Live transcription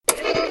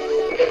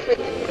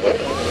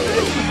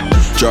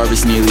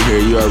Jarvis Neely here,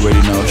 you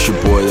already know, it's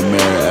your boy, the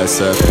Mayor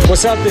SF.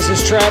 What's up, this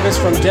is Travis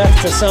from Death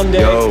to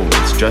Someday. Yo,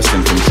 it's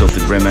Justin from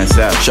Tilted Rim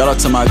SF. Shout out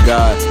to my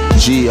guy,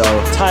 Gio.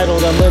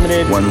 Titled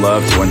Unlimited. One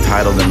Love to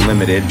Untitled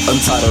Unlimited.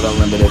 Untitled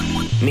Unlimited.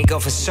 Nico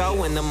for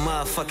show in the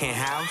motherfucking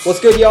house.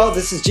 What's good, y'all?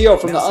 This is Gio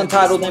from the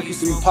Untitled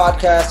MP3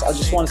 podcast. I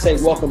just want to say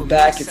welcome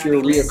back if you're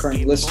a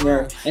reoccurring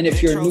listener. And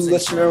if you're a new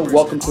listener,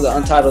 welcome to the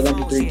Untitled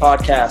MP3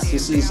 podcast.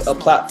 This is a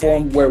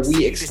platform where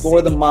we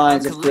explore the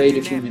minds of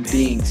creative human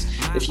beings.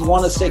 If you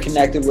want to stay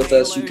connected with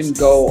us, you can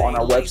go on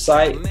our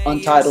website,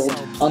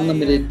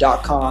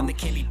 untitledunlimited.com,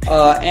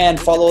 and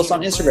follow us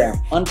on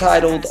Instagram,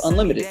 Untitled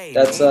Unlimited.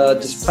 That's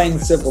just plain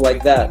and simple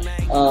like that.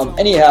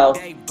 Anyhow,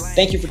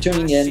 thank you for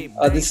tuning in.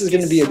 This is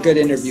going to be a good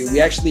interview.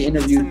 We actually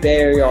interviewed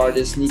Bay Area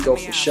artist Nico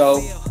for show.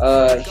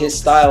 His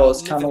style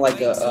is kind of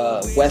like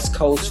a West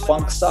Coast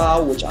funk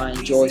style, which I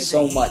enjoy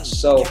so much.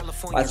 So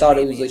I thought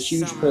it was a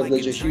huge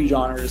privilege, a huge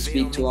honor to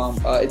speak to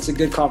him. It's a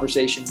good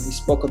conversation. We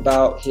spoke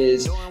about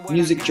his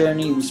music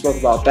journey. We spoke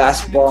about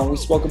basketball, and we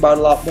spoke about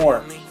a lot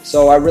more.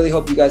 So I really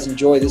hope you guys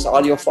enjoy this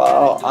audio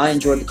file. I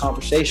enjoyed the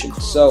conversation.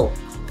 So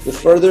with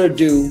further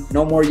ado,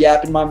 no more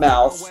yap in my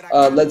mouth.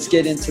 Let's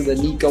get into the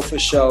Nico for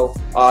Show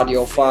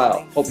audio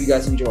file. Hope you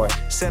guys enjoy.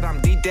 Said I'm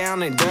deep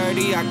down and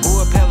dirty. I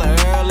grew up hella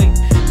early.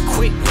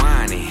 Quit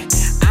whining.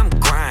 I'm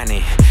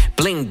grinding.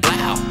 Bling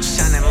blow.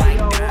 Shining like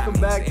Yo,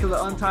 welcome back to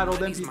the Untitled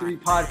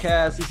MP3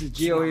 podcast. This is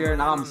Gio here,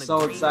 and I'm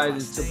so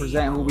excited to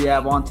present who we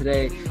have on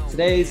today.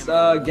 Today's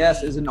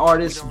guest is an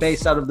artist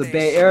based out of the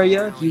Bay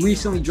Area. He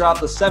recently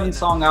dropped a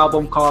 7-song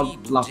album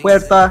called La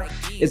Puerta.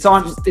 It's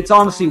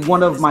honestly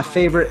one of my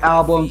favorite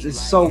albums.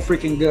 It's so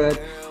freaking good.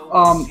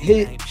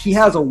 He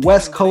has a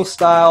West Coast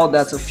style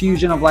that's a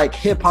fusion of like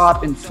hip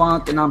hop and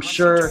funk, and I'm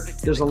sure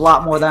there's a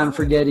lot more that I'm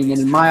forgetting.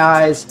 And in my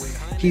eyes,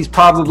 he's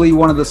probably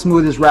one of the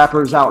smoothest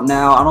rappers out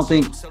now. I don't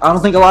think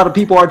a lot of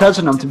people are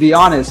touching him, to be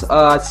honest.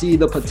 I see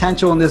the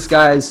potential in this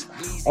guy's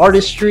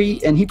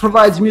artistry, and he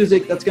provides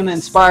music that's going to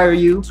inspire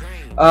you.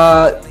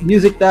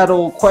 Music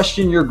that'll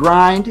question your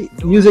grind,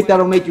 music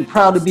that'll make you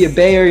proud to be a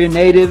Bay Area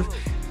native,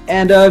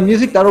 and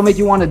music that'll make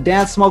you want to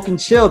dance, smoke, and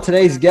chill.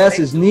 Today's guest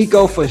is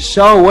Nico for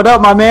show. What up,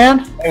 my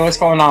man? Hey, what's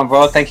going on,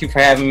 bro? Thank you for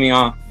having me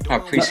on. I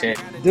appreciate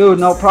it. Dude,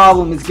 no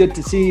problem. It's good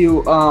to see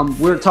you.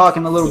 We were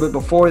talking a little bit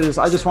before this.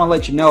 I just want to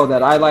let you know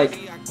that I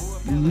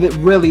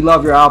really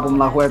love your album,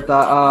 La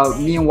Huerta.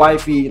 Me and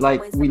Wifey,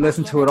 we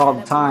listen to it all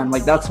the time.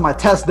 That's my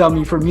test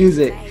dummy for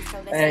music.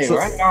 Hey,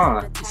 right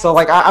on. So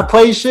I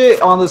play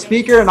shit on the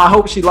speaker, and I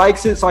hope she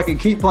likes it so I can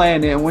keep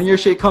playing it. And when your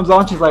shit comes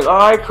on, she's like, all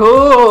right,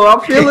 cool,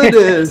 I'm feeling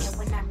this.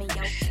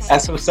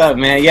 That's what's up,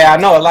 man. Yeah, I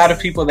know a lot of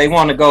people, they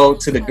want to go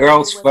to the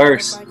girls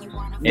first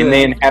and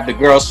then have the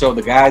girls show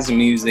the guys the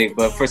music.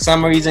 But for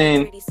some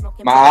reason,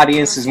 my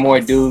audience is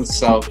more dudes.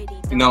 So,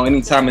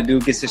 anytime a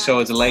dude gets to show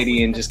as a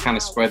lady and just kind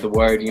of spread the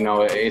word,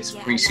 it's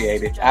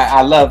appreciated.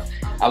 I love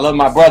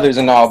my brothers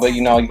and all, but,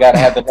 you got to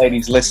have the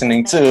ladies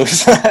listening too.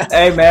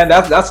 Hey, man,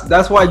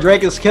 that's why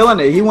Drake is killing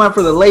it. He went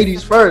for the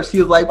ladies first. He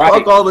was like,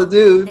 fuck all the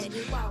dudes.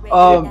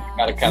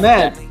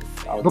 Man,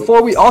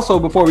 before we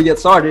get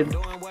started,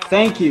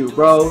 thank you,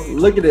 bro.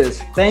 Look at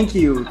this. Thank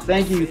you.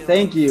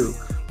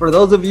 For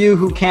those of you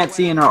who can't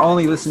see and are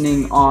only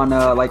listening on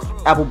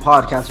Apple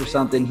Podcasts or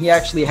something, he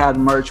actually had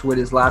merch with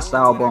his last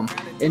album,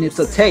 and it's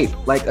a tape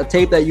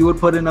that you would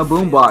put in a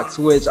boombox,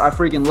 which I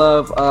freaking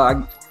love.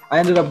 I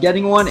ended up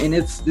getting one, and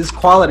it's this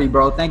quality,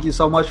 bro. Thank you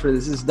so much for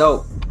this. This is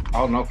dope.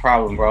 Oh, no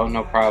problem, bro.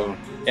 No problem.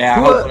 Yeah, I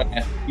hope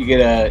you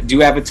get do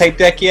you have a tape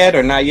deck yet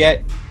or not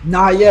yet?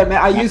 Not yet,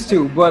 man. I used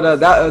to, but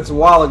it's a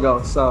while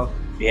ago, so.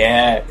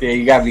 Yeah,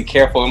 you gotta be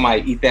careful. It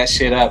might eat that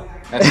shit up.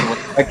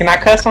 Can I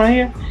cuss on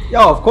here?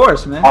 Yo, of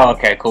course, man. Oh,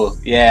 okay, cool.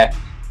 Yeah,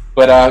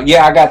 but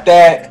I got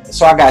that.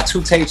 So I got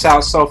 2 tapes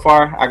out so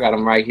far. I got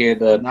them right here.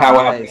 The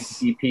Power Up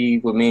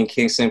EP with me and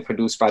Kingston,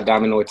 produced by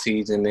Diamond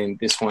Ortiz, and then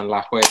this one,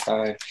 La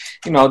Huerta.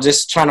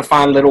 Just trying to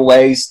find little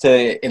ways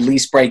to at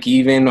least break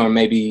even, or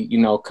maybe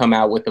come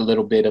out with a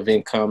little bit of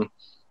income.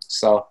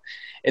 So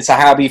it's a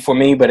hobby for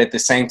me, but at the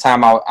same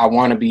time, I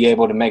want to be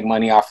able to make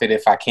money off it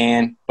if I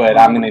can. But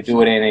I'm gonna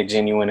do it in a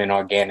genuine and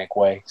organic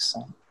way.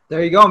 So.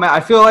 There you go, man. I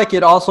feel like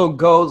it also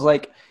goes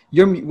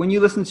when you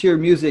listen to your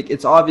music,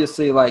 it's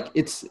obviously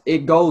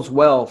it goes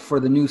well for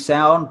the new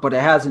sound, but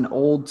it has an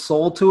old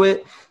soul to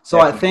it. So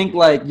I think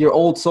your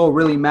old soul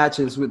really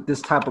matches with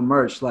this type of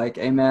merch.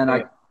 Hey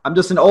man, I'm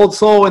just an old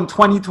soul in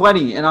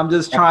 2020, and I'm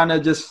just trying to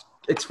just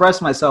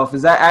express myself.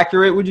 Is that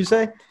accurate, would you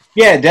say?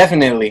 Yeah,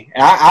 definitely.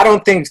 I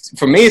don't think,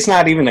 for me, it's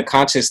not even a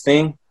conscious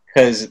thing,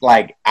 because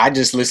I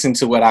just listen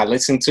to what I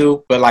listen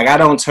to, but I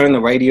don't turn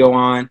the radio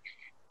on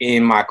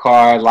in my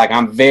car.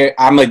 I'm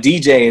a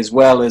DJ as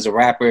well as a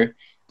rapper.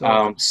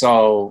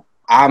 So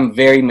I'm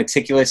very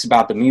meticulous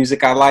about the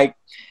music I like.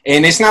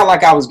 And it's not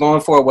like I was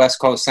going for a West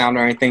Coast sound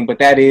or anything, but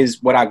that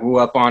is what I grew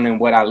up on and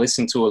what I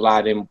listen to a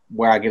lot and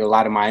where I get a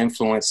lot of my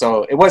influence.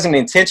 So it wasn't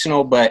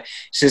intentional, but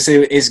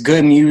it's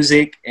good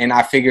music. And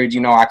I figured,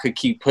 I could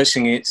keep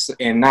pushing it,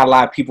 and not a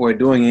lot of people are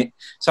doing it.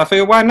 So I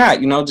figured, why not,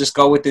 just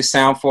go with this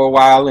sound for a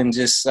while and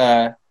just,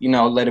 let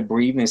it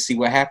breathe and see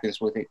what happens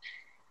with it.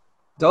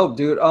 Dope,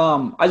 dude.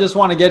 I just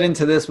want to get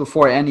into this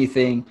before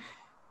anything.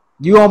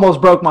 You almost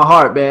broke my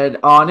heart, man.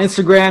 On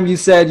Instagram, you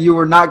said you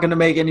were not going to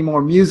make any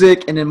more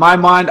music. And in my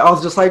mind, I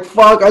was just like,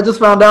 fuck, I just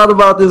found out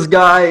about this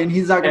guy and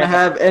he's not going to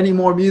have any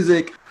more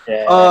music.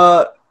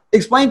 Yeah.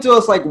 Explain to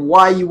us, like,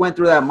 why you went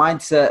through that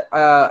mindset.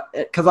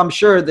 Because I'm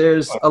sure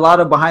there's a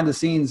lot of behind the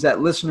scenes that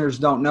listeners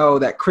don't know,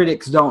 that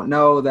critics don't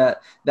know,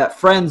 that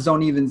friends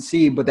don't even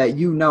see, but that and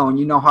you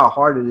know how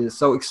hard it is.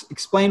 So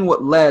explain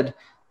what led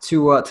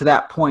to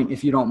that point,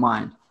 if you don't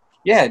mind.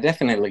 Yeah,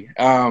 definitely.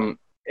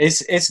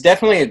 It's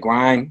definitely a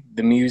grind,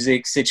 the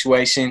music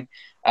situation.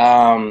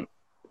 I've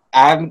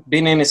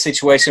been in a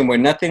situation where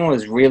nothing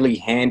was really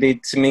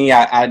handed to me.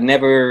 I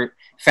never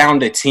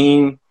found a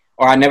team,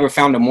 or I never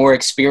found a more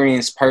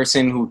experienced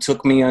person who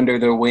took me under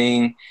their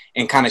wing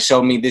and kind of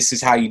showed me this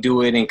is how you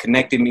do it and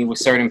connected me with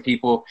certain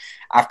people.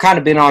 I've kind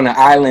of been on an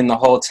island the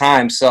whole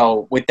time.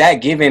 So with that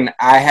given,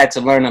 I had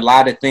to learn a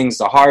lot of things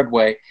the hard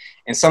way.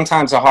 And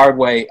sometimes a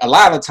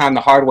lot of the time,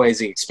 the hard way is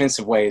the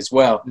expensive way as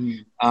well.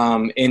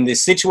 In the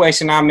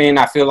situation I'm in,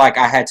 I feel like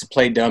I had to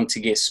play dumb to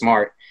get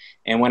smart.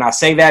 And when I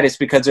say that, it's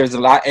because there's a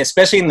lot,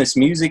 especially in this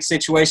music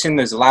situation,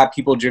 there's a lot of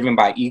people driven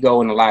by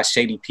ego and a lot of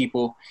shady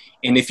people.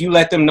 And if you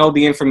let them know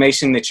the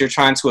information that you're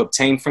trying to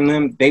obtain from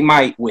them, they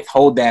might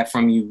withhold that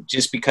from you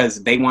just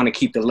because they want to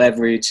keep the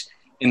leverage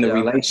in the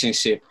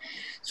relationship.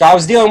 So I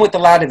was dealing with a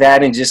lot of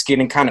that and just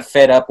getting kind of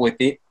fed up with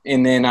it.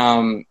 And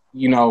then,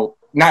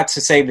 not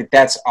to say that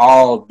that's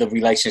all the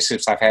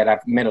relationships I've had.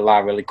 I've met a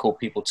lot of really cool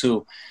people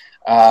too.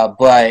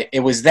 But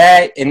it was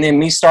that. And then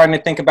me starting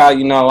to think about,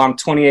 I'm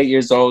 28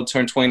 years old,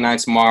 turn 29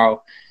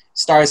 tomorrow,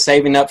 started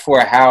saving up for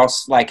a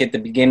house like at the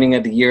beginning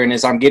of the year. And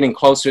as I'm getting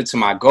closer to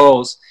my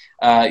goals,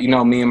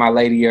 me and my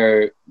lady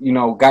are,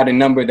 got a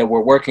number that we're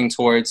working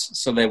towards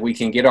so that we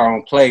can get our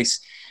own place.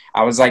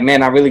 I was like,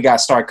 man, I really got to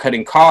start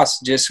cutting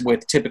costs just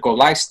with typical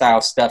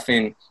lifestyle stuff.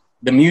 And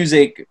the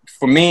music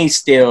for me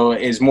still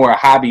is more a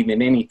hobby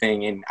than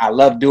anything. And I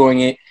love doing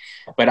it,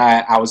 but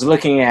I was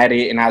looking at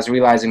it and I was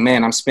realizing,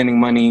 man, I'm spending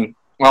money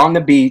on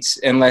the beats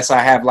unless I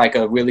have like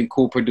a really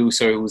cool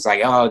producer who's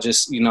like, oh,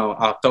 just,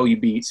 I'll throw you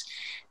beats.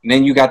 And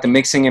then you got the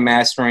mixing and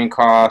mastering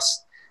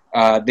costs.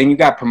 Then you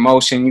got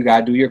promotion. You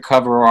got to do your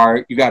cover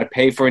art. You got to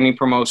pay for any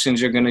promotions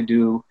you're going to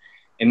do.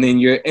 And then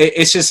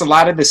it's just a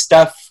lot of the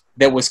stuff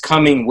that was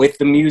coming with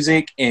the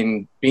music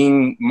and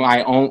being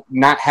my own,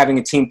 not having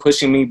a team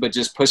pushing me, but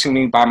just pushing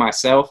me by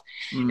myself.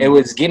 It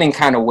was getting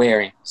kind of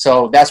wearing.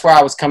 So that's where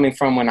I was coming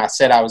from when I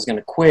said I was going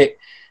to quit.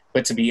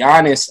 But to be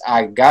honest,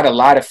 I got a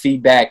lot of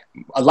feedback,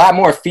 a lot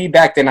more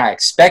feedback than I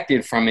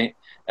expected from it.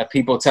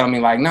 People tell me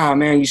like, nah,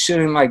 man, you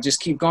shouldn't, like,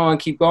 just keep going.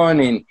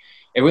 And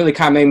it really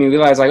kind of made me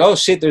realize like, oh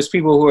shit, there's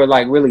people who are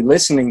like really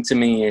listening to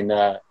me and,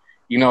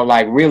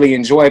 like really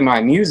enjoy my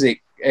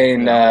music.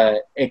 And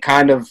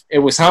it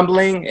was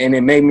humbling and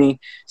it made me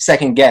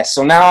second guess.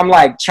 So now I'm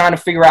like trying to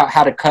figure out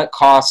how to cut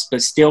costs,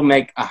 but still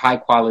make a high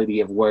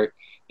quality of work.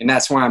 And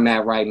that's where I'm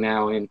at right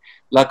now. And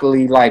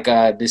luckily, like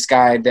this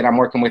guy that I'm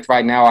working with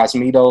right now,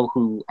 Osmito,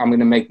 who I'm going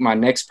to make my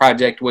next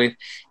project with,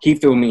 he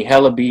threw me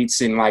hella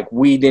beats and like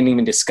we didn't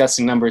even discuss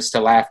the numbers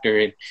till after.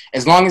 And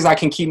as long as I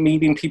can keep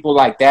meeting people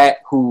like that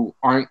who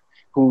are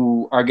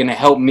going to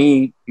help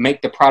me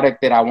make the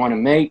product that I want to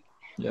make,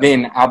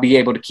 then I'll be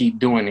able to keep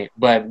doing it.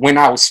 But when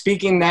I was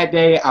speaking that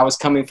day, I was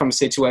coming from a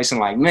situation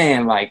like,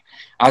 man, like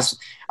I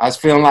was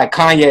feeling like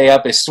Kanye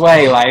up his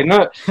Sway, like,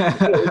 no,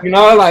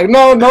 like,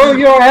 no,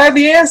 you don't have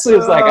the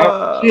answers. Like,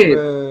 oh, shit.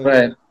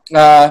 Man.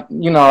 But,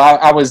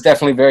 I was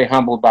definitely very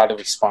humbled by the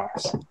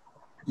response.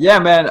 Yeah,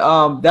 man.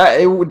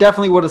 That it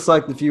definitely would have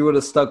sucked if you would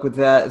have stuck with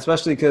that,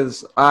 especially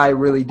because I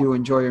really do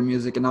enjoy your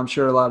music, and I'm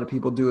sure a lot of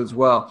people do as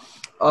well.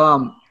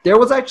 There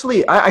was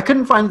actually, I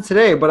couldn't find it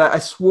today, but I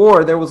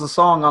swore there was a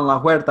song on La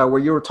Huerta where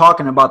you were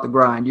talking about the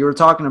grind. You were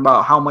talking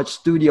about how much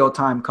studio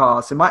time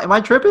costs. Am I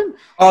tripping?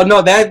 Oh,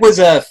 no, that was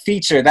a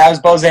feature. That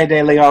was Bose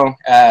de Leon.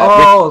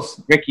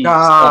 Ricky.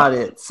 Got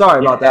it.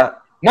 Sorry about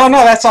that. No,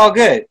 that's all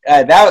good.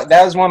 That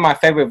was one of my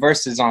favorite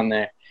verses on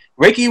there.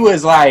 Ricky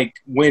was like,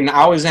 when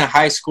I was in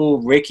high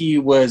school, Ricky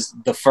was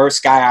the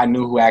first guy I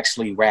knew who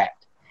actually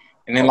rapped.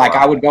 And then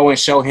I would go and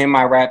show him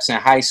my raps in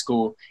high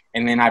school.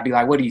 And then I'd be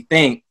like, what do you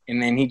think?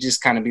 And then he'd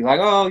just kind of be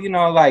like, oh,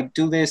 like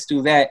do this,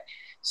 do that.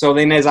 So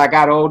then as I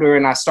got older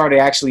and I started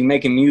actually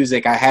making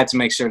music, I had to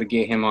make sure to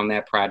get him on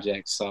that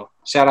project. So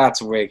shout out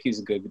to Rick. He's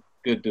a good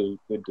dude.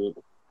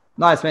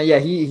 Nice, man. Yeah,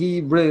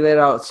 he really laid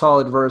out a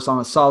solid verse on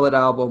a solid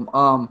album.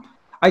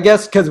 I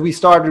guess because we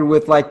started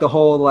with like the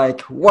whole like,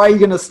 why are you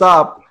going to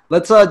stop?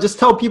 Let's just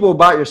tell people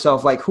about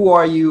yourself. Like, who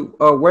are you?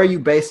 Where are you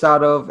based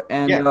out of?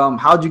 And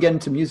how'd you get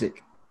into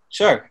music?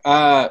 Sure.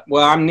 Well,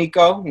 I'm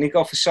Nico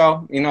for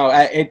sure. You know,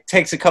 it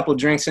takes a couple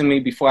drinks in me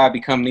before I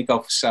become Nico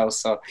for sure.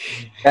 So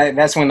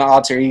that's when the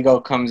alter ego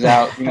comes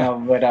out, you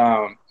know. But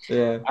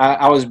yeah,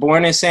 I was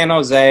born in San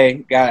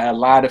Jose, got a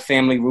lot of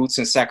family roots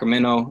in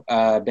Sacramento.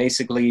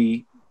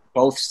 Basically,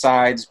 both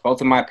sides,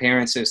 both of my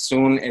parents, as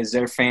soon as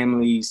their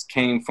families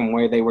came from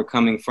where they were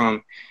coming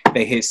from,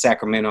 they hit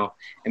Sacramento.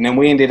 And then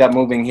we ended up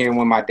moving here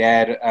when my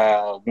dad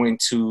went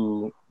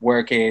to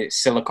work at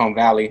Silicon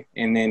Valley.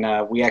 And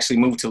then we actually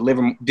moved to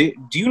Livermore. Do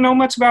you know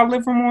much about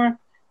Livermore?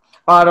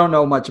 I don't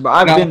know much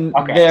about it. I've been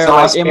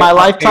there so in my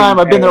lifetime.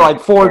 I've been there like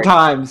 4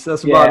 times.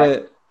 That's about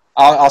it.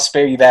 I'll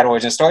spare you that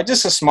origin story.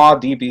 Just a small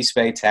deep East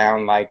Bay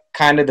town, like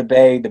kind of the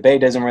Bay. The Bay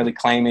doesn't really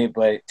claim it,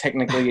 but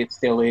technically it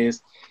still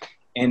is.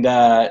 And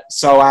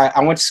so I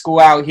went to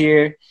school out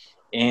here.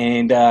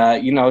 And,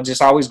 you know,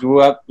 just always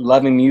grew up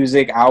loving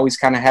music. I always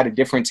kind of had a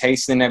different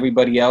taste than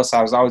everybody else.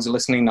 I was always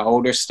listening to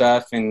older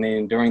stuff. And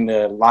then during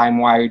the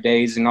LimeWire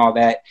days and all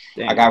that,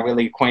 I got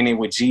really acquainted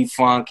with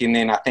G-Funk. And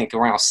then I think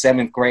around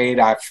 7th grade,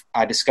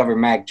 I discovered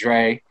Mac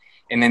Dre.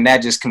 And then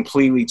that just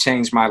completely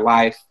changed my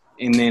life.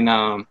 And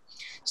then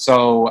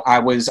so I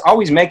was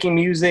always making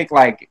music.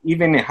 Like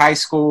even in high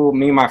school,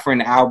 me and my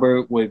friend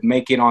Albert would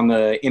make it on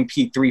the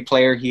MP3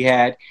 player he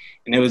had.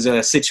 And it was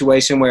a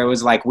situation where it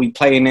was like we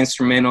play an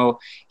instrumental,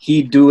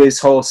 he'd do his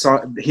whole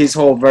song, his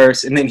whole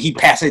verse, and then he'd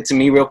pass it to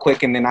me real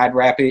quick, and then I'd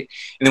rap it,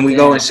 and then we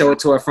go and show it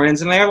to our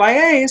friends, and they're like,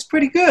 "Hey, it's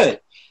pretty good."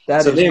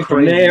 So then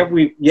from there,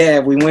 we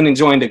went and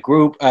joined a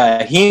group,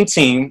 Heme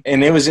Team,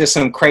 and it was just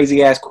some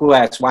crazy ass, cool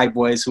ass white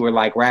boys who were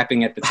like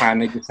rapping at the time.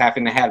 They just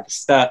happened to have the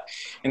stuff,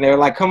 and they were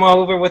like, "Come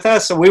over with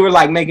us." So we were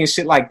like making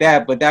shit like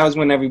that, but that was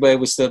when everybody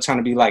was still trying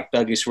to be like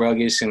thuggish,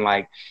 ruggish, and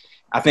like.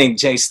 I think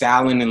Jay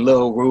Stalin and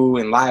Lil Rue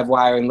and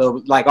Livewire and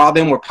Lil, like all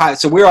them were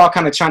so we were all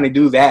kind of trying to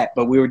do that,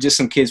 but we were just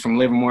some kids from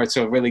Livermore,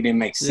 so it really didn't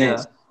make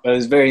sense. Yeah. But it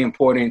was very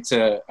important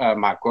to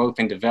my growth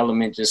and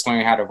development, just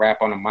learning how to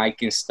rap on a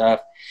mic and stuff.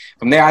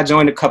 From there, I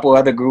joined a couple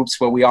other groups,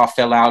 but we all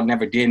fell out,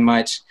 never did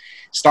much.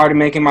 Started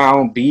making my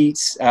own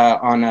beats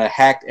on a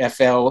hacked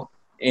FL,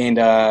 and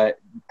I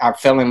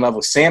fell in love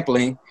with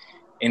sampling.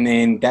 And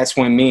then that's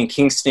when me and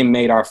Kingston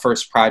made our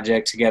first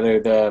project together,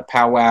 the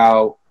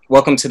Powwow.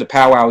 Welcome to the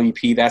Powwow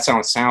EP. That's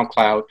on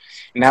SoundCloud.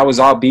 And that was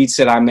all beats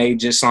that I made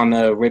just on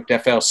the Ripped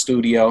FL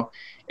studio.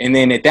 And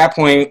then at that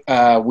point,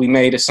 we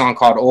made a song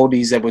called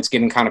Oldies that was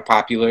getting kind of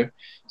popular.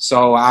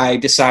 So I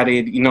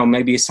decided, you know,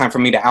 maybe it's time for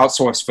me to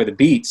outsource for the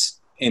beats.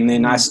 And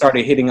then I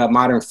started hitting up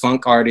modern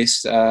funk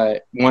artists.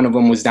 One of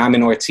them was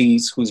Diamond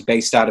Ortiz, who's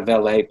based out of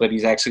LA, but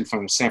he's actually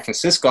from San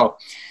Francisco.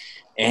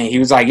 And he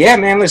was like, "Yeah,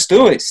 man, let's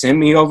do it. Send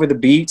me over the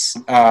beats."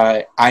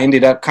 I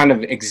ended up kind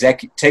of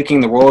taking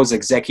the role as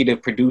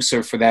executive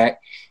producer for that,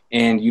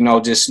 and you know,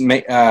 just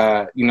making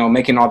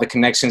all the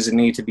connections that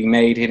need to be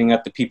made, hitting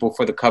up the people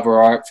for the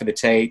cover art for the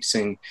tapes,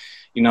 and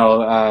you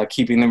know,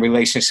 keeping the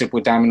relationship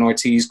with Diamond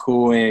Ortiz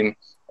cool. And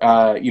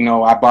you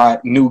know, I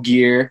bought new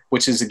gear,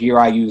 which is the gear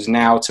I use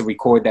now to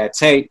record that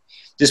tape,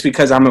 just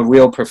because I'm a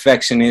real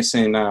perfectionist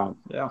and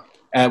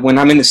when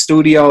I'm in the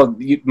studio,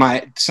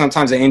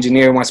 sometimes the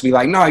engineer wants to be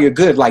like, "No, you're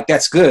good. Like,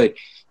 that's good.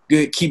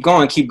 Good. Keep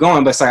going.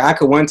 But it's like, I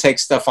could one take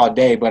stuff all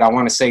day, but I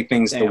want to say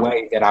things the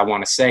way that I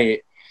want to say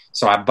it.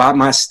 So I bought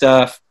my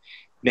stuff,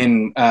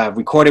 then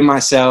recorded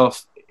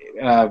myself,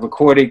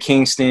 recorded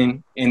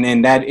Kingston, and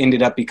then that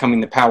ended up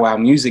becoming the Powwow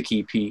Music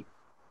EP.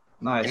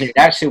 Nice. And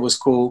that shit was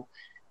cool.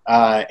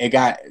 It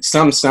got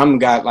some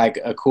got like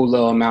a cool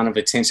little amount of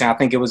attention. I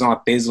think it was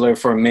on Fizzler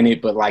for a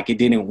minute, but like it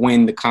didn't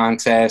win the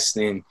contest.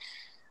 And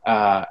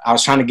I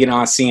was trying to get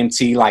on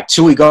CMT. Like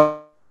Chewy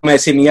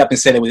Gomez hit me up and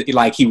said it was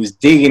like he was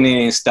digging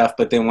it and stuff.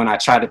 But then when I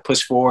tried to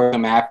push for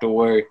him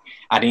afterward,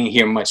 I didn't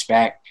hear much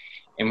back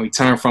in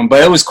return from.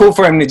 But it was cool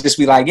for him to just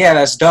be like, "Yeah,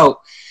 that's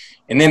dope."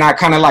 And then I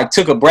kind of like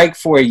took a break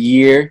for a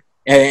year.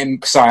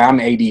 And sorry,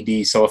 I'm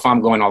ADD, so if I'm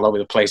going all over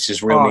the place,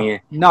 just reel me in.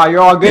 No,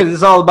 you're all good. This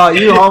is all about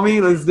you,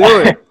 homie. Let's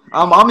do it.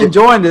 I'm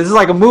enjoying this. This is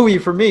like a movie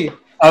for me.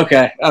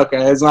 Okay.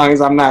 As long as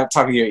I'm not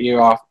talking your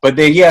ear off. But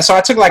then, so I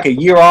took like a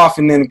year off,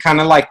 and then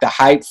kind of like the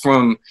hype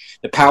from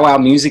the Powwow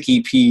Music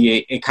EP,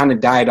 it kind of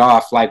died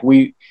off. Like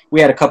we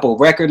had a couple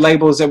of record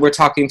labels that were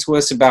talking to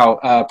us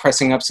about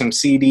pressing up some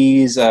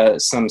CDs,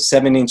 some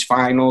 7-inch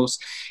vinyls,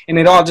 and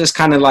it all just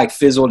kind of like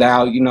fizzled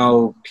out. You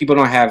know, people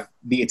don't have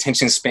the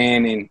attention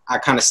span, and I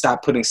kind of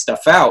stopped putting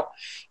stuff out.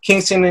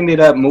 Kingston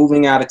ended up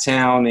moving out of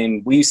town,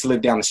 and we used to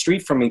live down the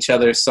street from each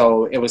other.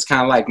 So it was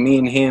kind of like me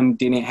and him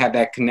didn't have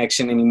that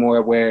connection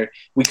anymore where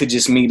we could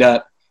just meet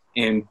up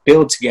and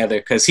build together.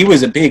 Because he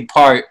was a big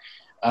part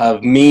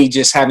of me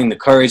just having the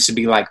courage to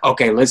be like,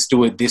 okay, let's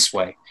do it this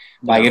way.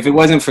 Like, if it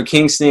wasn't for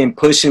Kingston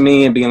pushing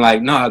me and being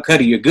like, "No,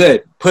 Cuddy, you're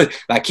good.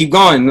 Keep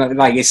going."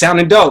 Like, it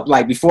sounded dope.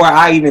 Like, before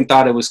I even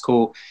thought it was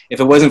cool. If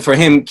it wasn't for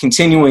him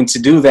continuing to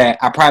do that,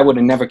 I probably would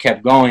have never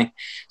kept going.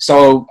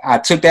 So I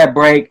took that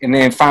break, and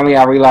then finally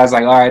I realized,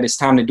 like, all right, it's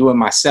time to do it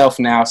myself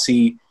now,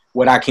 see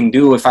what I can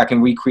do, if I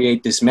can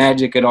recreate this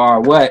magic at all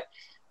or what.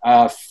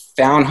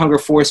 Found Hunger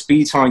Force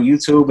Beats on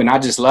YouTube, and I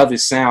just love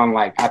his sound.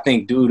 Like, I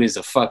think dude is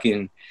a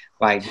fucking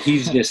Like,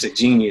 he's just a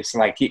genius.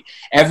 Like,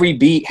 every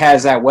beat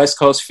has that West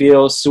Coast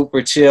feel,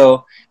 super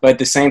chill, but at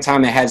the same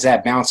time, it has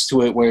that bounce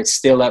to it where it's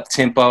still up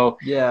tempo.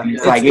 Yeah,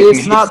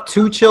 it's not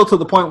too chill to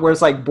the point where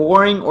it's like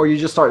boring or you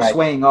just start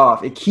swaying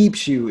off. It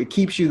keeps you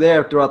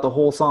there throughout the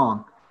whole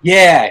song.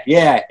 Yeah,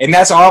 and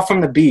that's all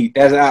from the beat.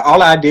 That's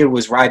all I did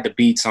was ride the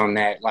beats on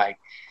that. Like,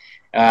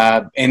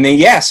 and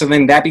then so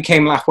then that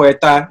became La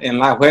Huerta, and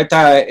La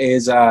Huerta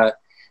is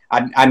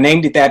I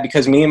named it that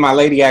because me and my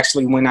lady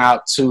actually went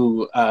out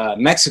to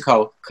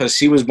Mexico because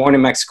she was born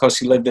in Mexico.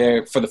 She lived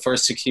there for the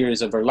first 6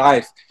 years of her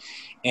life.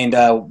 And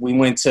we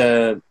went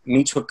to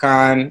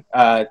Michoacan,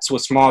 to a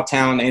small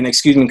town. And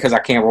excuse me because I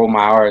can't roll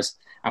my R's.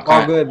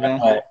 All good,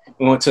 man.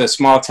 We went to a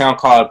small town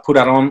called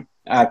Puraron.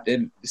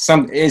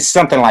 It's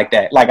something like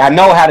that. Like, I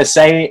know how to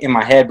say it in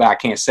my head, but I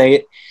can't say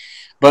it.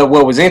 But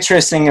what was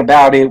interesting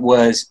about it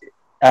was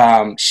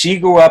she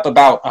grew up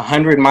about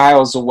 100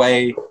 miles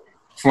away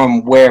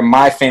from where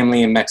my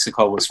family in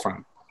Mexico was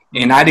from.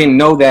 And I didn't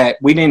know that.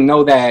 We didn't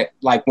know that,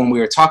 like, when we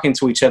were talking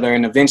to each other.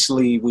 And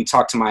eventually we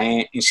talked to my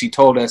aunt and she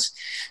told us.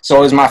 So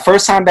it was my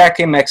first time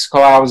back in Mexico.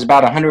 I was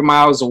about 100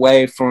 miles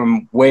away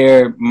from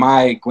where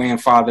my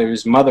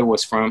grandfather's mother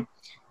was from.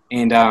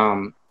 And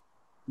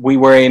we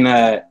were in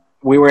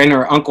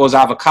her uncle's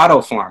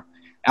avocado farm.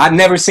 I'd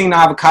never seen an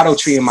avocado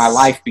tree in my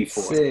life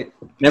before. Sick.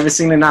 Never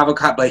seen an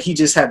avocado, but he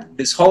just had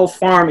this whole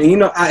farm. And, you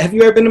know, have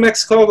you ever been to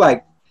Mexico?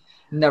 Like,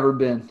 Never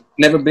been.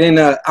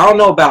 I don't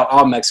know about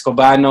all Mexico,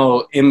 but I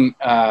know in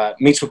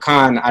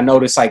Michoacan, I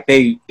noticed like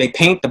they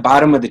paint the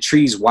bottom of the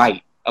trees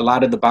white. A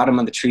lot of the bottom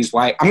of the trees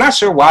white. I'm not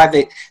sure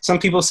why some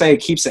people say it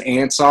keeps the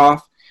ants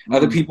off.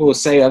 Other people will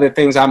say other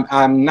things.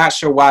 I'm not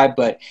sure why,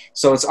 but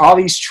so it's all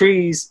these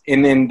trees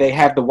and then they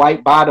have the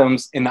white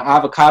bottoms and the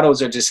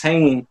avocados are just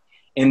hanging.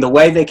 And the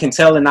way they can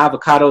tell an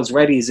avocado is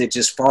ready is it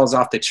just falls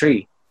off the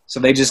tree. So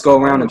they just go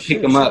around and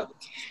pick them up.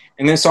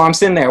 And then so I'm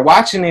sitting there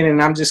watching it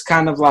and I'm just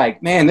kind of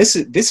like, man, this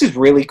is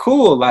really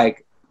cool.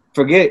 Like,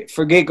 forget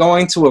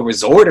going to a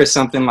resort or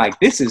something. Like,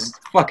 this is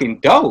fucking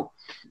dope.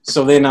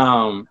 So then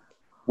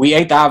we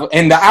ate the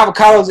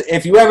avocados.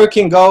 If you ever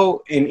can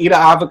go and eat an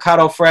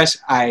avocado fresh,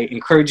 I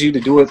encourage you to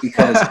do it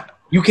because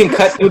you can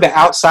cut through the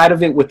outside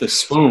of it with a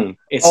spoon.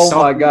 It's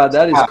my God,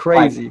 that is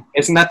crazy. Like,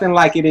 it's nothing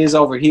like it is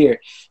over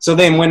here. So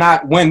then when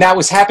that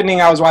was happening,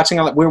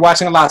 we were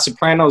watching a lot of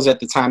Sopranos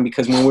at the time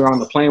because when we were on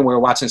the plane, we were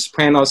watching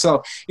Sopranos.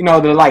 So, you know,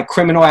 the like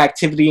criminal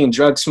activity and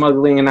drug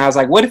smuggling. And I was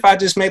like, what if I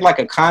just made like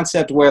a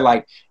concept where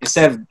like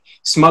instead of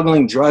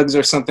smuggling drugs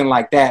or something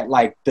like that,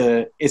 like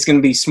it's going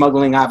to be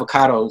smuggling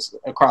avocados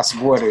across the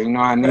border, you know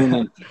what I mean?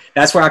 And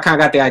that's where I kind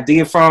of got the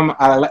idea from.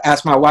 I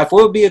asked my wife,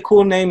 what would be a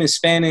cool name in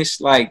Spanish,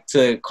 like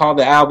to call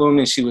the album?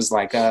 And she was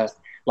like,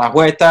 La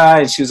Huerta.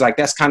 And she was like,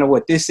 that's kind of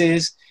what this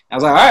is. I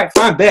was like, all right,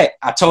 fine, bet.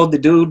 I told the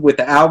dude with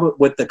the album,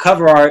 with the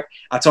cover art,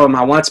 I told him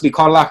I want it to be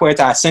called La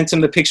Huerta. I sent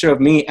him the picture of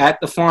me at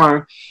the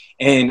farm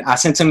and I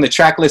sent him the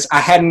track list. I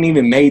hadn't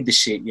even made the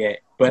shit yet.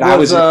 But I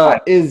was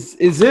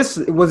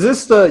was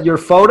this your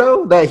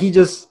photo that he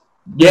just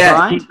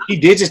designed? he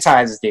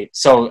digitized it.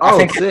 So I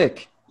think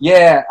sick.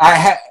 Yeah,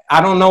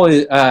 I don't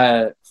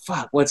know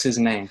what's his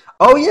name?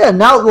 Oh yeah,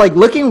 now like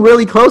looking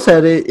really close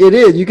at it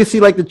is. You can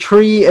see like the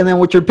tree and then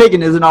what you're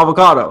picking is an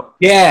avocado.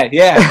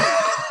 Yeah.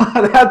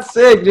 That's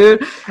sick,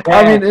 dude. Yeah.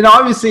 I mean, and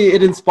obviously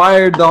it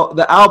inspired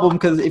the album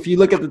because if you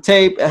look at the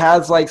tape, it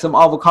has like some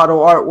avocado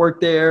artwork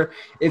there.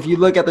 If you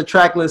look at the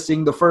track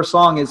listing, the first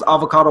song is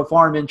Avocado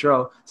Farm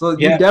Intro. So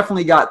you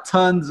definitely got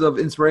tons of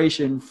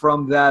inspiration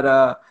from that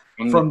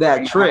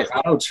trip.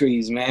 Avocado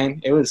trees,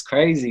 man. It was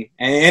crazy.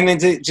 And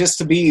it, just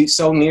to be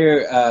so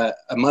near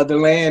a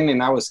motherland,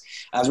 and I was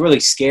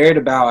really scared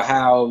about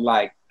how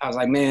like I was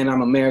like, man,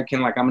 I'm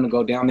American. Like, I'm going to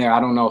go down there. I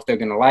don't know if they're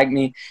going to like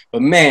me.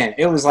 But, man,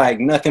 it was like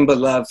nothing but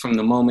love from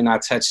the moment I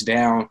touched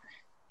down.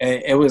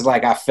 It was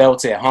like I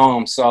felt at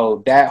home.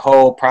 So that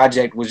whole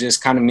project was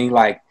just kind of me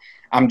like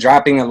I'm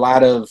dropping a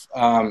lot of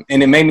and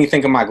it made me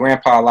think of my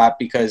grandpa a lot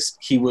because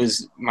he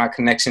was my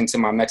connection to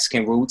my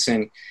Mexican roots.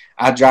 And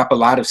I drop a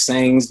lot of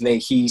sayings that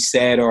he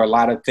said or a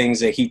lot of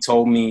things that he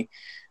told me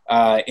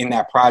in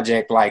that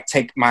project, like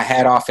take my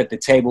hat off at the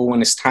table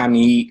when it's time to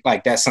eat.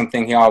 Like that's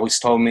something he always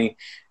told me.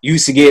 You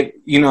used to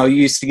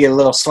get a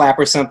little slap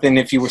or something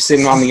if you were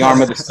sitting on the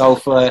arm of the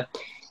sofa.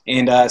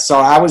 And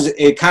so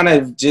it kind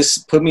of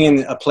just put me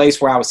in a place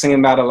where I was thinking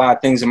about a lot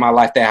of things in my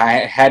life that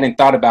I hadn't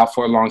thought about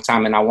for a long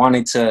time. And I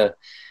wanted to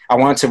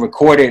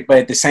record it, but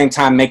at the same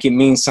time, make it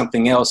mean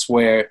something else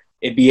where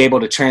it'd be able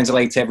to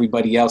translate to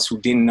everybody else who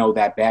didn't know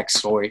that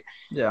backstory.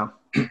 Yeah.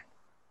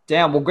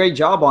 Damn. Well, great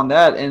job on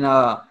that.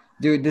 And,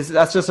 dude,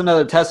 that's just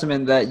another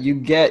testament that you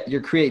get your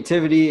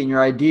creativity and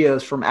your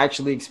ideas from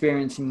actually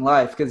experiencing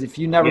life. Because if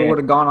you never would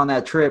have gone on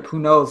that trip, who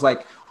knows,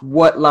 like,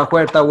 what La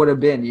Huerta would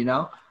have been, you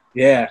know?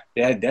 Yeah,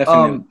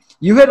 definitely.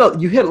 You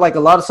hit like a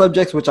lot of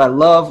subjects, which I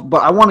love,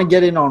 but I want to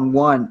get in on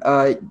one.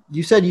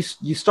 You said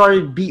you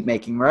started beat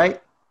making,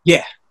 right?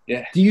 Yeah.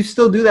 Do you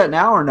still do that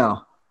now or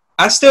no?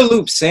 I still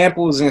loop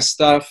samples and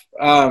stuff.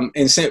 And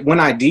when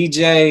I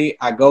DJ,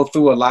 I go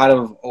through a lot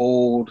of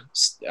old,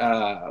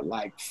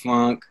 like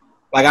funk,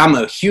 like I'm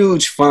a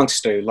huge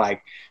funkster,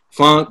 like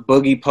funk,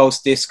 boogie,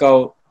 post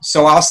disco.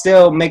 So I'll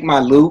still make my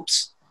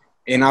loops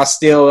and I'll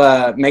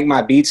still make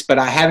my beats, but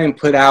I haven't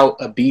put out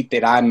a beat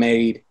that I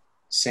made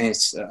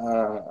since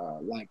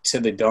like To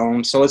the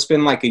Dome. So it's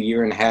been like a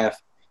year and a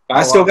half. But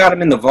I still got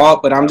them in the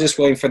vault, but I'm just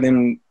waiting for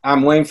them.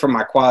 I'm waiting for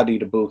my quality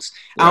to boost.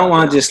 I don't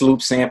want to just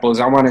loop samples.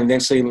 I want to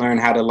eventually learn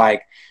how to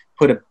like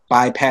put a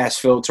bypass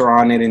filter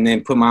on it and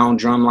then put my own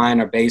drum line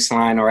or bass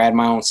line or add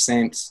my own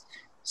synths.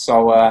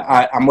 So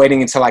I'm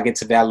waiting until I get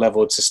to that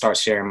level to start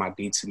sharing my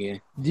beats again.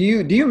 Do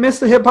you miss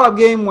the hip hop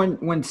game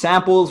when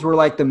samples were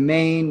like the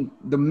main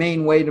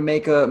way to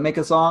make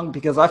a song?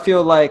 Because I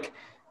feel like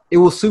it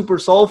was super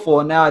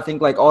soulful, and now I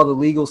think like all the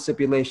legal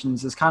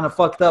stipulations is kind of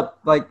fucked up,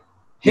 like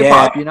hip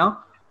hop, you know?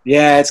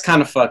 Yeah, it's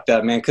kind of fucked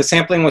up, man, because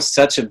sampling was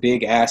such a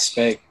big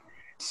aspect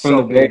from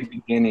the very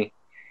beginning.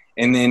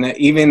 And then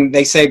even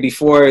they say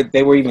before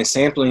they were even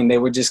sampling, they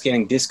were just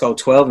getting disco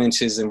 12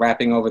 inches and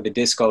rapping over the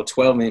disco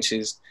 12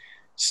 inches.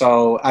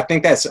 So I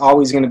think that's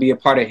always going to be a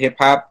part of hip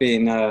hop.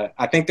 And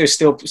I think there's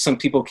still some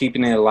people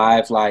keeping it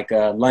alive, like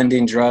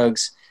London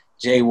Drugs,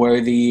 Jay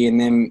Worthy, and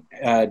then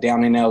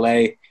down in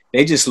LA.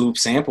 They just loop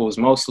samples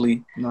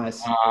mostly.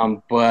 Nice.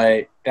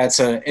 But it's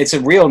a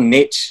real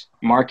niche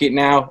market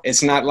now.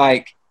 It's not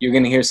like you're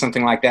going to hear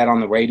something like that on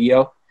the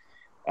radio.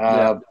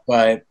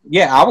 But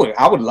yeah,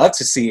 I would love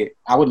to see it.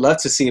 I would love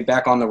to see it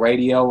back on the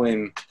radio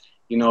and,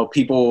 you know,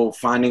 people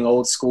finding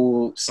old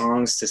school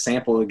songs to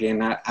sample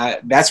again.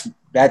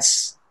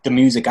 That's the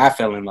music I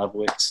fell in love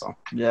with. So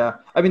yeah,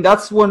 I mean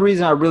that's one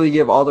reason I really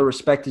give all the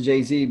respect to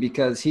Jay-Z,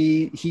 because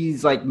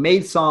he's like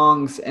made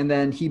songs and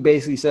then he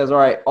basically says, all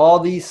right, all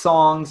these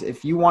songs,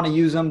 if you want to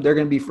use them, they're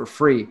gonna be for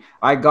free.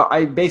 I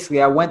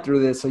went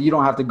through this, so you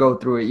don't have to go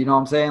through it. You know what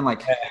I'm saying?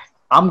 Like,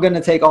 I'm going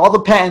to take all the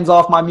patents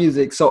off my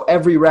music so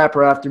every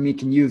rapper after me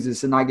can use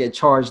this and I get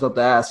charged up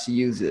the ass to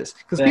use this.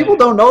 Because people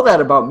don't know that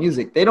about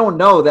music. They don't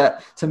know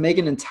that to make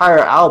an entire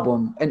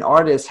album, an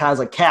artist has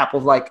a cap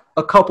of like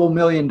a couple $1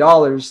 million to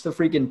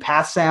freaking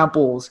pass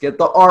samples, get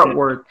the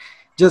artwork,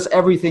 just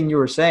everything you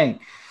were saying.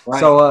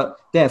 Right. So,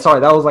 sorry,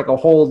 that was like a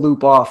whole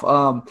loop off.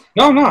 No,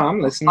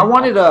 I'm listening. I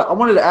wanted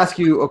to ask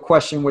you a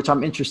question, which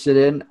I'm interested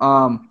in.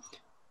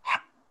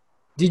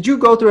 Did you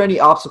go through any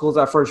obstacles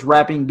at first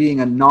rapping,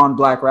 being a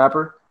non-black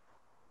rapper?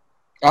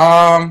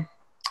 Let's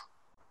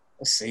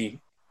see.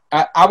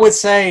 I would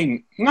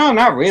say no,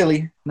 not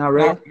really. Not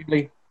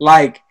really?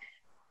 Like,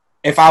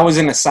 if I was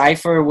in a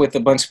cypher with a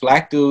bunch of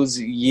black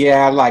dudes,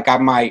 yeah, like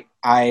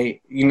I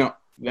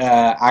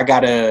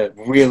gotta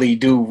really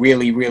do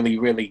really, really,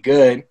 really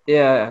good.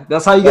 Yeah,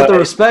 that's how you get the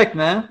respect,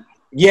 man.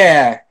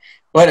 Yeah,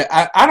 but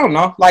I don't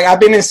know. Like, I've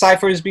been in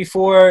cyphers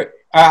before.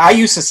 I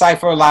used to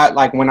cypher a lot,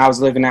 like when I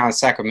was living out in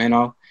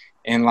Sacramento,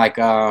 and like,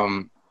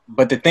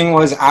 but the thing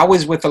was, I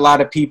was with a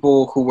lot of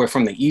people who were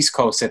from the East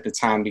Coast at the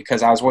time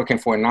because I was working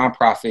for a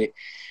nonprofit,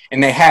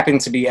 and they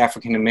happened to be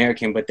African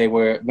American, but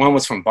one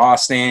was from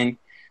Boston,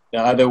 the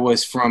other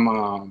was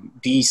from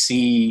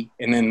DC,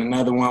 and then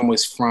another one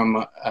was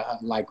from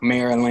like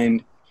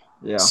Maryland.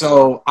 Yeah.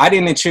 So I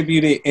didn't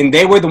attribute it, and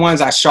they were the ones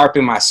I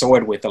sharpened my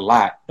sword with a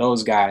lot,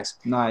 those guys.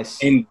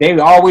 Nice. And they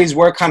always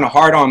were kind of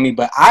hard on me,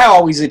 but I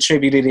always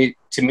attributed it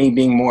to me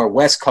being more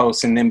West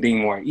Coast and them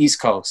being more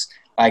East Coast.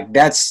 Like,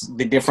 that's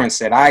the difference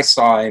that I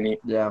saw in it.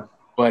 Yeah.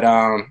 But,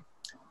 I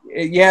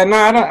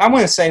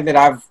wouldn't say that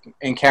I've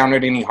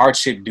encountered any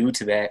hardship due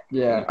to that.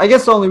 Yeah. I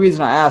guess the only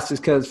reason I asked is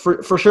because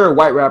for sure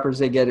white rappers,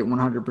 they get it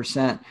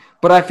 100%.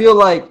 But I feel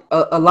like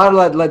a lot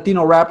of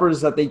Latino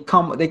rappers that they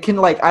can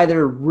like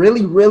either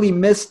really, really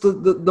miss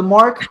the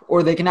mark,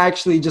 or they can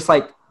actually just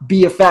like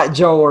be a Fat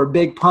Joe or a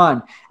Big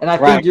Pun. And I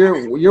think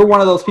you're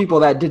one of those people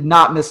that did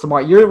not miss the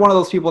mark. You're one of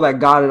those people that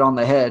got it on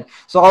the head.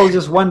 So I was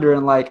just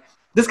wondering, like,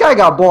 this guy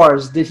got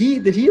bars. Did he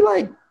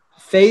like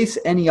face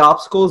any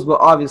obstacles? But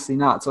obviously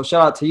not. So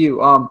shout out to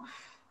you.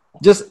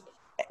 Just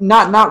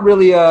not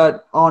really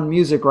on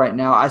music right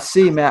now. I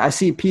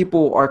see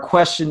people are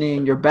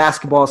questioning your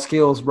basketball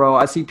skills, bro.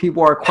 I see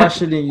people are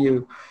questioning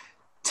you.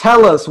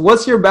 Tell us,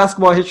 what's your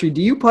basketball history?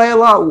 Do you play a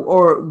lot,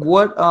 or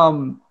what?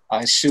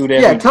 I shoot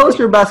every day. Tell us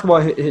your basketball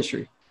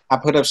history. I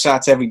put up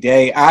shots every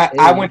day.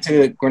 I went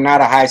to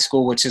Granada High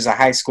School, which is a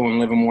high school in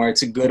Livermore.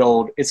 It's a good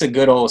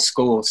old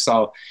school.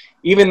 So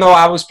even though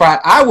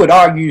I would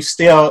argue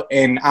still,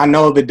 and I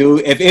know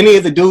if any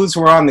of the dudes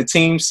who are on the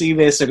team see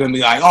this, they're going to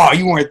be like, oh,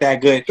 you weren't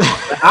that good.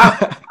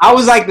 I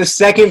was like the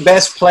second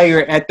best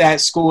player at that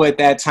school at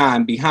that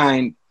time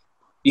behind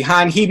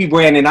Hebe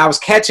Brandon. I was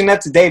catching up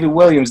to David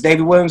Williams.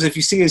 David Williams, if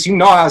you see this, you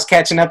know I was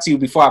catching up to you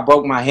before I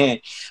broke my hand.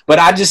 But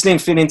I just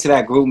didn't fit into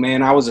that group,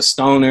 man. I was a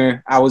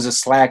stoner. I was a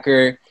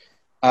slacker.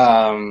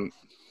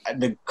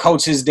 The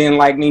coaches didn't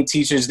like me.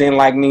 Teachers didn't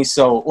like me.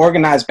 So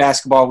organized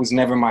basketball was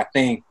never my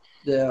thing.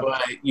 Yeah.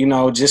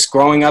 But, just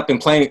growing up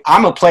and playing,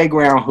 I'm a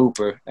playground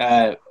hooper.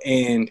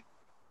 And,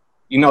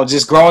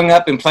 just growing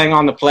up and playing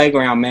on the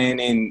playground, man,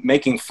 and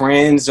making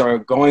friends or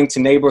going to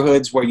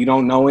neighborhoods where you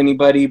don't know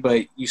anybody,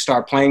 but you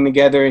start playing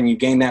together and you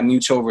gain that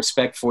mutual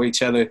respect for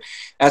each other.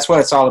 That's what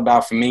it's all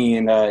about for me.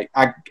 And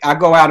I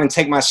go out and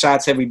take my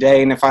shots every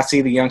day. And if I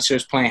see the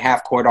youngsters playing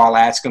half court, I'll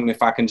ask them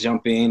if I can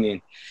jump in.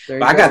 And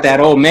but I got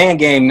that old man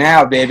game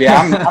now, baby.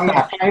 I'm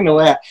not playing the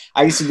way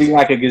I used to be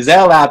like a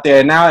gazelle out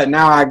there. Now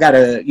I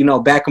gotta,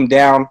 back them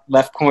down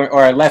left corner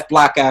or left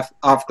block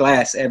off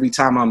glass every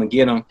time I'm gonna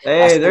get them.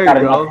 Hey, there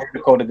you go.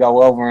 To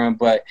go over them,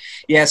 but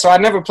yeah. So I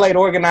never played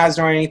organized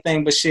or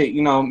anything. But shit,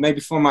 maybe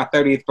for my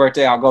 30th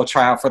birthday, I'll go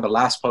try out for the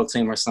LASPO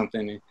team or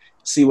something and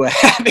see what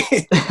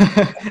happens.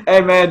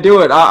 Hey man,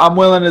 do it. I'm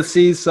willing to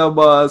see some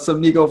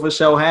Nico for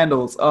show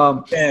handles.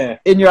 Yeah.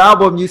 In your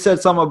album, you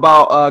said something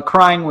about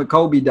crying when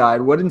Kobe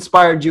died. What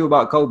inspired you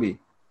about Kobe?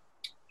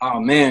 Oh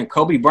man,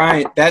 Kobe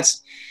Bryant.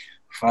 That's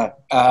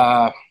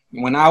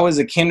when I was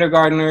a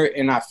kindergartner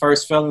and I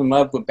first fell in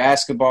love with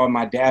basketball.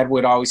 My dad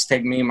would always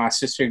take me and my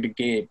sister to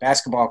get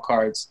basketball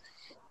cards,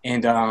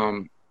 and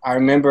I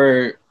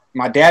remember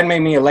my dad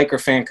made me a Laker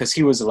fan because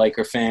he was a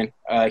Laker fan.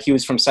 He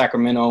was from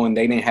Sacramento, and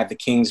they didn't have the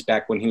Kings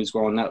back when he was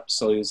growing up,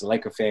 so he was a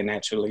Laker fan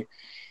naturally.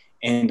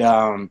 And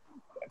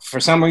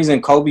for some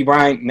reason, Kobe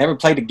Bryant never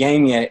played a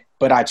game yet,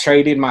 but I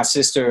traded my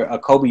sister a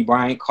Kobe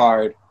Bryant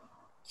card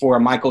for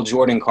a Michael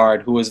Jordan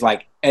card, who was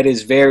like at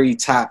his very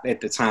top at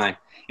the time.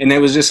 And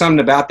there was just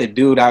something about the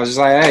dude. I was just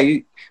like,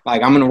 hey,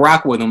 like I'm going to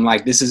rock with him.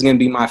 Like this is going to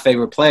be my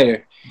favorite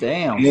player.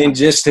 Damn. And then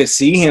just to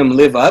see him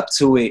live up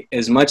to it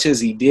as much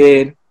as he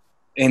did.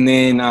 And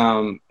then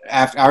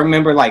after, I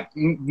remember like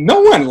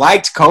no one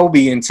liked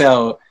Kobe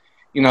until,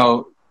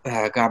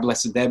 God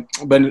bless his dead.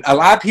 But a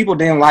lot of people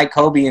didn't like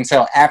Kobe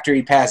until after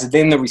he passed.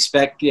 Then the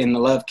respect and the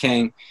love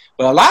came.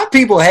 But a lot of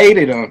people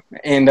hated him.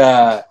 And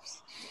I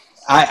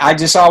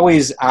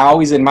always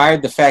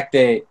admired the fact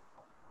that,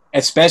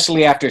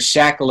 especially after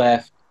Shaq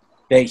left,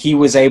 that he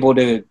was able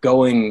to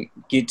go and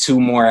get two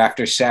more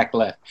after Shaq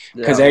left.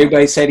 Because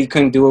everybody said he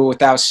couldn't do it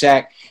without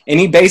Shaq. And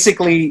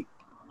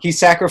he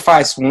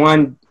sacrificed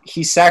one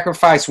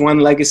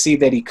legacy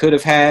that he could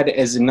have had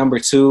as a number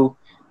two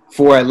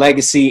for a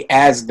legacy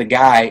as the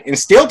guy, and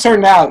still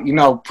turned out,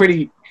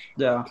 pretty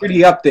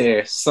up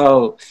there.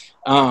 So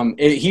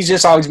he's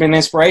just always been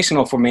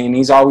inspirational for me, and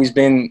he's always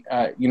been,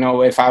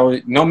 if I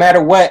would, no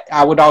matter what,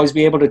 I would always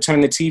be able to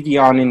turn the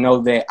TV on and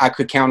know that I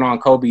could count on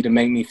Kobe to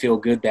make me feel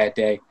good that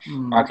day.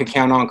 Or I could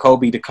count on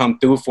Kobe to come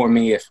through for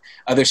me if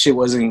other shit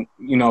wasn't,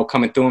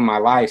 coming through in my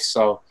life.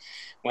 So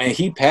when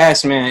he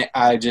passed, man,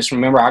 I just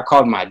remember I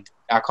called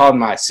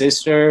my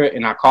sister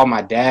and I called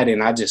my dad,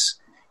 and I just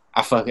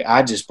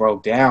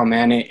broke down,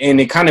 man. And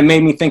it kind of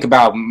made me think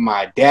about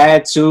my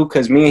dad too,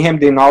 because me and him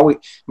didn't always,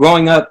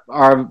 growing up,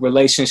 our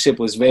relationship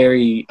was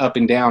very up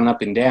and down,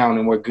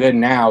 and we're good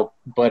now.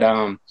 But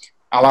I'll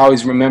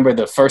always remember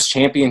the first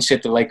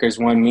championship the Lakers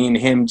won, me and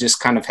him just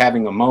kind of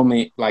having a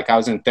moment, like I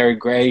was in third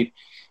grade.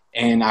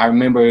 And I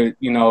remember,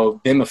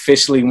 them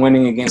officially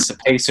winning against the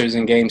Pacers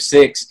in Game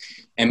 6.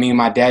 And me and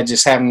my dad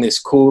just having this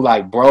cool,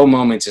 like, bro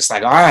moment, just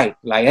like, all right,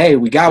 like, hey,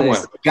 we got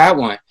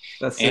one.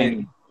 That's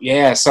it.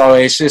 Yeah, so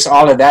it's just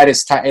all of that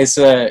is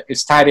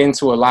it's tied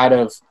into a lot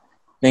of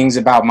things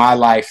about my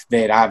life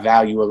that I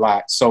value a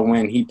lot. So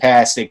when he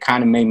passed, it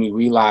kind of made me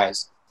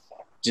realize,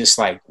 just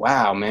like,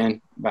 wow,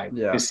 man, like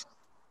it's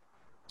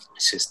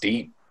just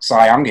deep.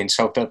 Sorry, I'm getting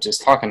choked up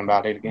just talking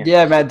about it again.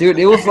 Yeah, man, dude,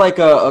 it was like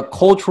a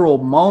cultural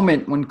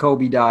moment when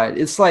Kobe died.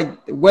 It's like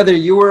whether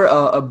you were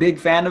a big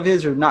fan of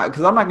his or not,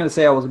 because I'm not going to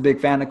say I was a big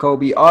fan of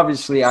Kobe.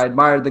 Obviously, I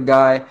admired the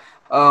guy.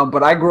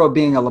 But I grew up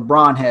being a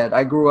LeBron head.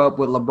 I grew up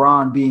with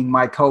LeBron being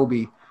my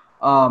Kobe.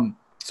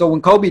 So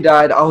when Kobe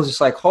died, I was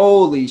just like,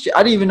 holy shit.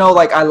 I didn't even know,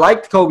 like, I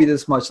liked Kobe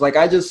this much. Like,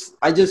 I just,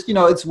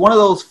 it's one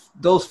of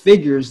those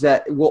figures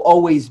that will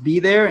always be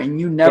there, and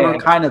you never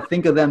kind of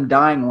think of them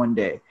dying one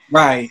day.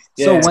 Right.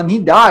 Yeah. So when he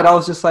died, I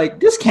was just like,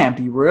 this can't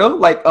be real.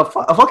 Like, a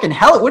fucking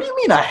what do you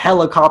mean a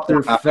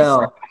helicopter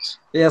fell?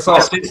 Yeah. So my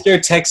sister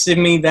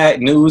texted me that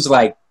news,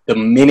 like, the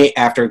minute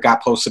after it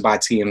got posted by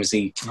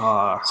TMZ.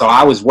 So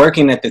I was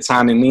working at the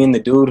time, and me and the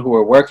dude who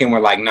were working were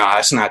like, nah,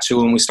 that's not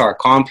true. And we started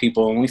calling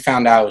people, and we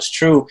found out it was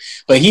true.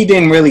 But he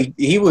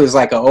was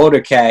like an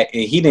older cat,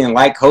 and he didn't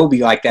like Kobe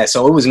like that.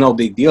 So it was no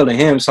big deal to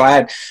him. So I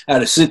had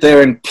to sit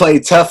there and play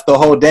tough the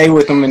whole day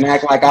with him and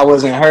act like I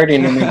wasn't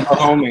hurting him and go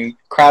home and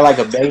cry like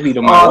a baby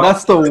to my wife.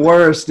 That's the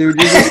worst, dude.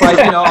 You're just like,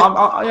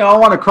 I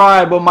want to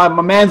cry, but my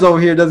man's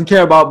over here doesn't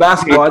care about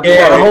basketball. I just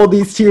got to hold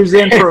these tears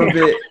in for a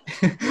bit.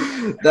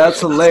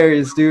 That's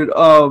hilarious, dude.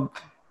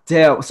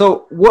 Damn.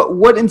 So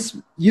what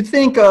you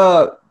think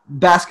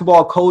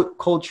basketball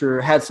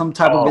culture had some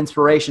type of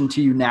inspiration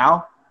to you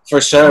now? For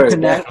sure.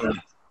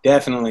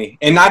 Definitely.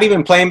 And not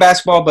even playing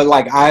basketball, but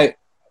I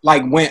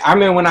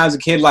remember when I was a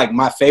kid, like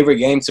my favorite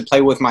game to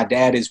play with my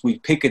dad is we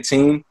pick a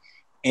team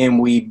and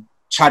we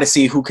try to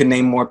see who can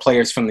name more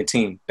players from the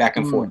team back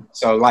and forth.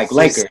 So like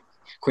Lakers,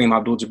 Kareem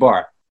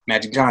Abdul-Jabbar,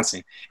 Magic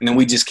Johnson. And then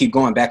we just keep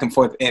going back and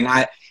forth. And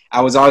I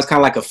was always kind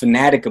of like a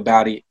fanatic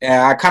about it.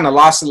 I kind of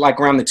lost it like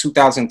around the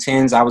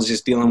 2010s. I was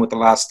just dealing with a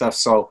lot of stuff.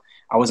 So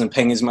I wasn't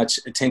paying as much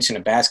attention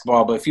to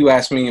basketball. But if you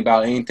ask me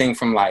about anything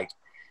from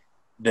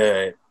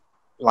the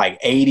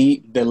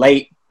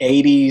late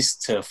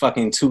 80s to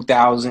fucking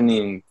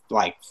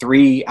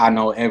 2003, I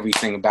know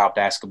everything about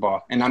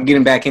basketball. And I'm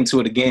getting back into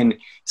it again.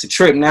 It's a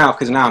trip now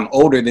because now I'm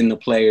older than the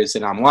players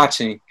that I'm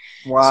watching.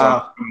 Wow. So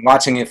I'm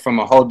watching it from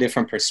a whole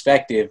different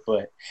perspective.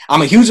 But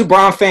I'm a huge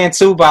LeBron fan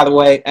too, by the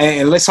way.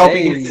 And let's hope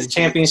he gets this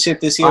championship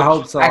this year. I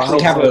hope so. I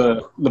actually have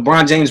a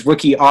LeBron James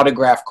rookie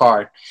autograph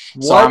card.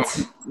 What?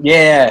 So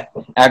I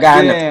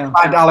got a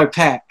 $5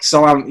 pack.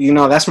 So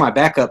that's my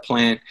backup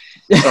plan.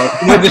 So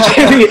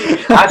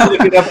I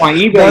looked it up on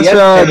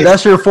eBay.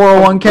 That's your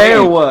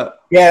 401k or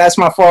what? Yeah, that's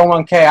my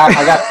 401k.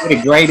 I got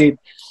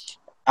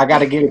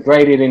to get it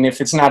graded. And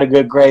if it's not a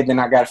good grade, then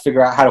I got to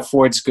figure out how to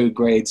forge good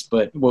grades.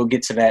 But we'll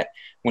get to that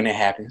when it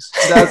happens.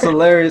 That's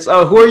hilarious.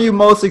 Oh, who are you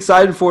most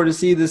excited for to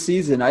see this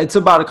season? It's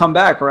about to come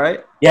back,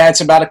 right? Yeah,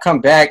 it's about to come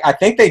back. I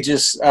think they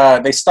just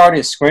they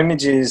started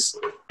scrimmages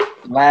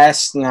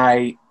last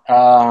night.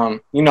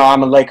 I'm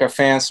a Laker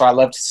fan, so I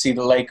love to see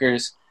the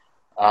Lakers.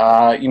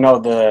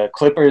 The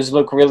Clippers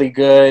look really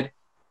good.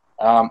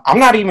 I'm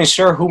not even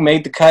sure who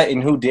made the cut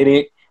and who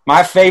didn't.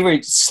 My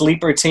favorite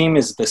sleeper team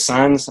is the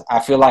Suns.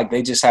 I feel like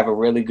they just have a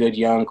really good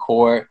young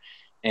core,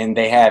 and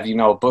they have,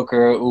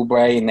 Booker,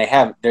 Oubre, and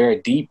they're a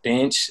deep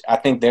bench. I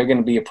think they're going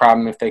to be a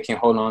problem if they can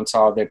hold on to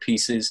all their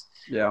pieces.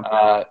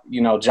 Yeah.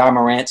 Ja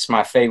Morant's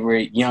my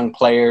favorite young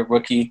player,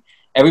 rookie.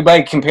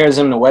 Everybody compares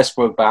him to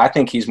Westbrook, but I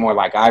think he's more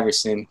like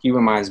Iverson. He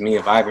reminds me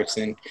of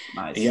Iverson,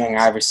 nice. The young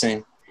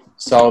Iverson.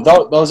 So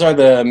those are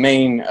the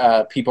main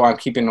people I'm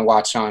keeping a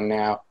watch on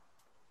now.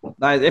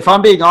 If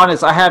I'm being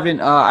honest, I haven't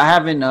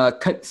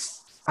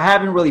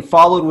really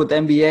followed with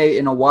NBA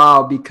in a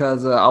while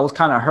because I was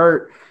kind of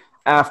hurt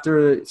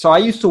after. So I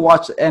used to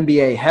watch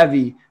NBA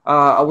heavy.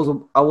 I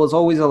was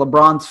always a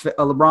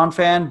LeBron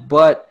fan,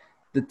 but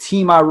the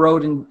team I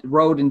rode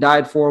and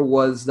died for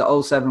was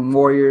the 07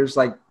 Warriors.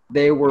 Like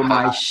they were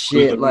my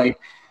shit. Like.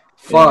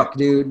 Fuck,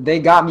 dude. They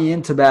got me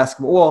into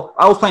basketball. Well,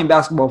 I was playing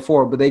basketball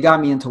before, but they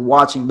got me into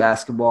watching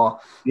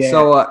basketball. Yeah.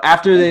 So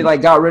after they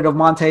got rid of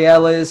Monte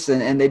Ellis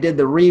and they did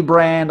the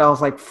rebrand, I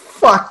was like,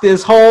 fuck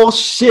this whole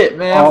shit,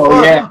 man. Oh,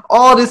 fuck yeah.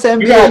 all this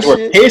NBA you guys shit.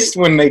 Were pissed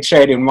when they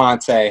traded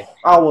Monte.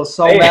 I was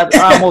so mad.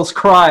 I almost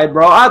cried,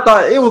 bro. I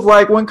thought it was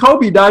like when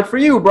Kobe died for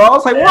you, bro. I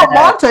was like, what?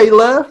 Monte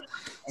left?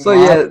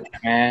 So,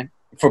 man.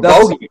 For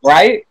Bogey,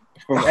 right?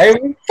 For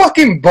every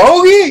fucking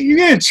Bogey? You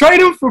gonna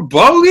trade him for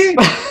Bogey?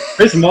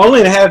 Chris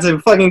Mullin had to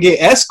fucking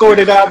get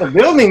escorted out of the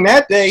building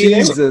that day.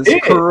 Jesus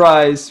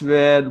Christ,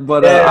 man.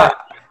 But I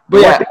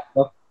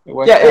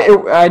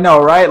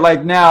know, right?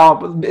 Like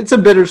now, it's a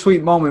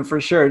bittersweet moment for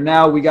sure.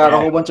 Now we got a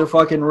whole bunch of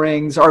fucking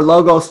rings. Our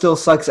logo still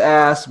sucks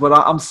ass, but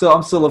I'm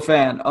still a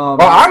fan. Well,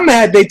 I'm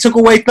mad they took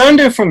away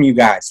Thunder from you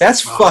guys.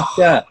 That's fucked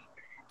up.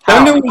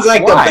 Thunder was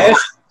like the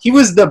best. He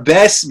was the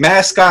best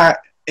mascot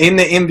in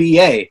the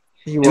NBA.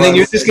 Then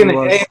you're just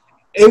gonna.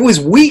 It was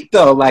weak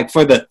though, like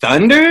for the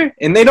Thunder,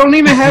 and they don't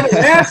even have a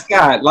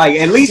mascot. Like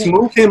at least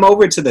move him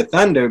over to the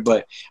Thunder.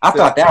 But I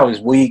thought that was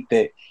weak.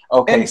 And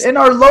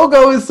our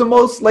logo is the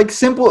most like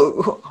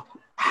simple.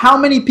 How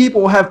many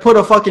people have put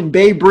a fucking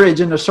Bay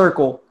Bridge in a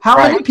circle? How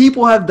many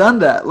people have done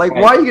that? Like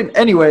why are you?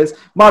 Anyways,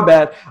 my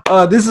bad.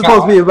 This is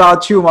supposed to be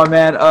about you, my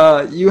man.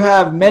 You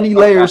have many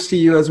layers to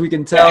you, as we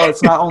can tell.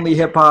 It's not only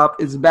hip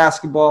hop; it's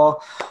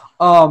basketball.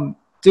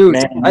 Dude,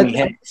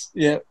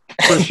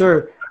 for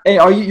sure. Hey,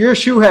 you're a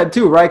shoe head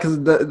too, right?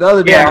 Because the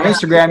other day on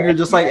Instagram, you're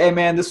just like, hey,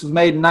 man, this was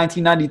made in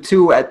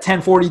 1992 at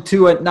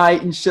 10:42 at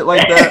night and shit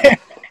like that.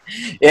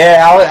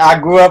 I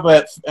grew up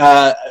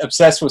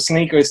obsessed with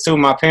sneakers too.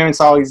 My parents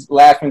always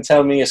laugh and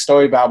tell me a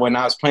story about when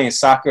I was playing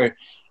soccer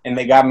and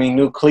they got me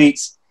new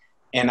cleats,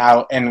 and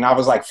I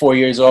was like 4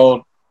 years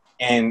old,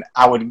 and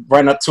I would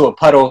run up to a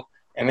puddle,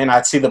 and then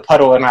I'd see the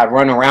puddle and I'd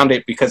run around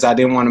it because I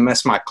didn't want to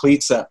mess my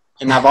cleats up.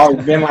 And I've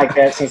always been like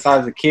that since I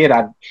was a kid.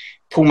 I'd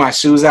pull my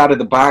shoes out of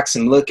the box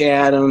and look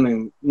at them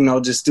and,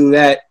 just do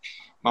that.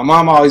 My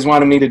mom always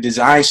wanted me to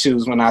design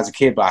shoes when I was a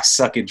kid, but I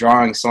suck at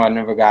drawing, so I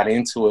never got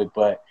into it.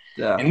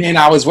 And then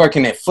I was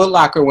working at Foot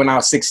Locker when I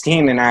was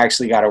 16, and I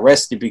actually got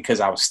arrested because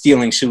I was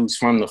stealing shoes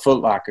from the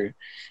Foot Locker.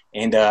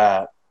 And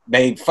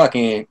they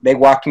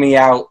walked me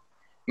out.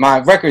 My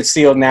record's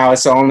sealed now.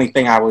 It's the only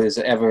thing I was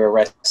ever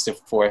arrested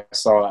for.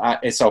 So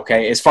it's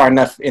okay. It's far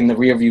enough in the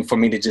rear view for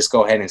me to just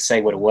go ahead and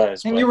say what it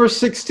was. And you were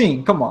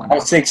 16. Come on. I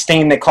was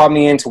 16. They called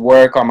me into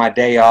work on my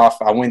day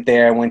off. I went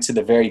there. I went to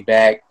the very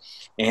back,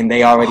 and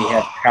they already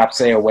had cops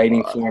there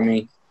waiting for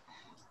me.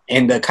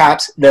 And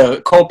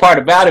the cold part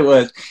about it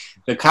was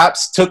the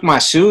cops took my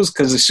shoes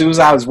because the shoes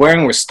I was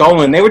wearing were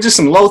stolen. They were just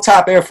some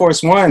low-top Air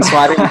Force Ones, so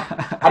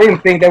I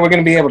didn't think they were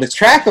going to be able to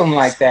track them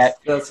like that.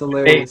 That's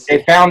hilarious.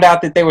 They found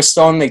out that they were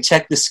stolen. They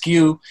checked the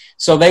SKU.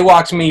 So they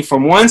walked me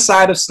from one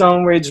side of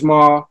Stone Ridge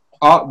Mall,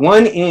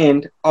 one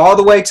end, all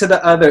the way to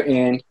the other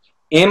end,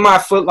 in my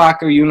Foot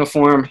Locker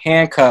uniform,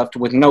 handcuffed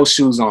with no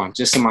shoes on,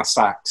 just in my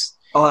socks.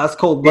 Oh, that's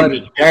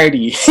cold-blooded.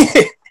 Dirty.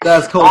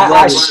 That's cold-blooded.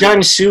 I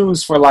shunned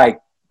shoes for like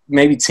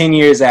maybe 10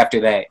 years after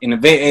that.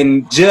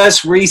 And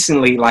just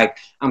recently, like,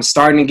 I'm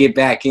starting to get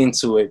back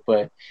into it.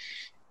 But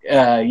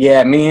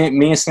yeah, me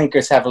and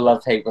sneakers have a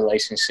love-hate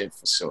relationship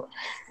for sure.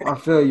 I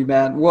feel you,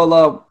 man.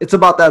 Well, it's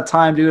about that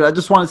time, dude. I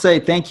just want to say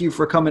thank you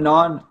for coming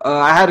on.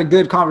 I had a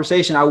good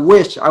conversation. I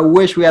wish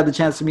we had the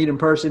chance to meet in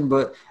person,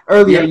 but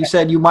earlier you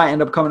said you might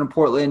end up coming to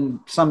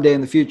Portland someday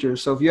in the future.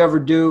 So if you ever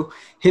do,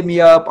 hit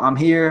me up. I'm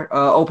here.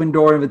 Open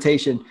door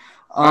invitation.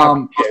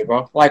 Yeah,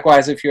 bro.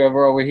 Likewise, if you're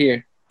ever over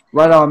here.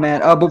 Right on,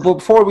 man. But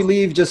before we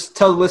leave, just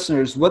tell the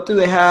listeners, what do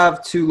they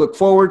have to look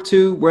forward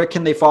to? Where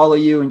can they follow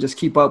you and just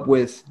keep up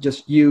with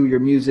just you, your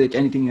music,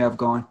 anything you have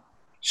going?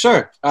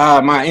 Sure.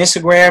 My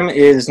Instagram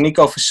is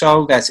Nico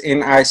Fasho. That's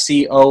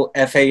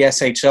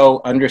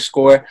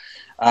NICOFASHO_.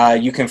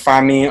 You can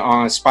find me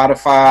on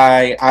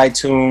Spotify,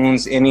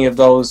 iTunes, any of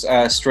those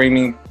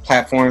streaming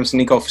platforms.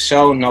 Nico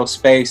Fasho, no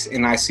space,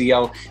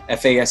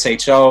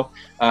 NICOFASHO.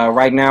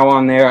 Right now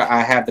on there,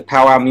 I have the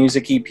Powwow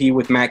Music EP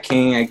with Matt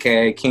King,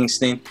 aka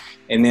Kingston.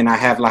 And then I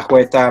have La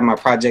Huerta, my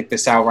project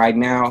that's out right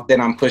now that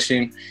I'm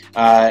pushing.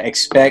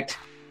 Expect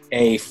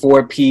a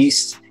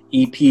 4-piece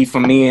EP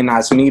from me and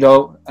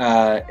Osmito.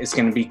 It's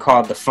going to be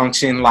called The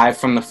Function, Live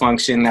from the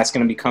Function. That's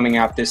going to be coming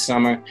out this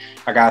summer.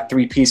 I got a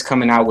 3-piece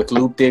coming out with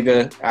Loop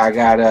Digger. I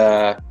got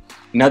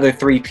another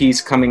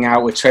 3-piece coming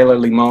out with Trailer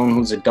Limon,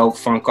 who's a dope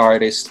funk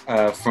artist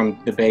from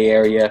the Bay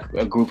Area,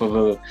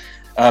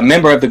 a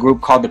member of the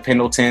group called the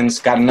Pendletons.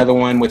 Got another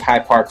one with High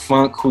Park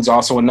Funk, who's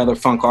also another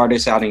funk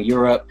artist out in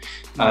Europe.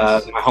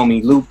 Nice. My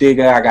homie Loop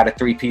Digger, I got a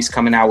 3-piece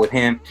coming out with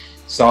him.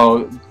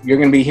 So you're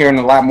going to be hearing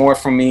a lot more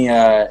from me,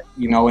 in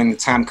the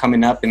time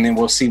coming up, and then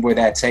we'll see where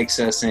that takes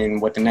us and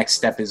what the next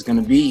step is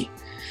going to be.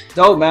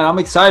 Dope, man. I'm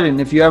excited.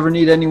 And if you ever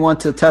need anyone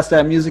to test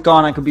that music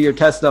on, I could be your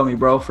test dummy,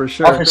 bro, for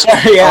sure. Oh, for sure.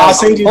 Yeah, I'll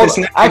send you this.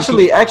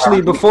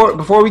 Actually,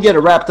 before we get it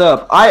wrapped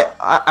up,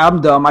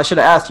 I'm dumb. I should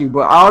have asked you,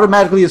 but I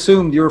automatically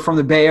assumed you were from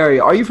the Bay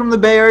Area. Are you from the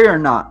Bay Area or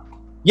not?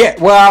 Yeah,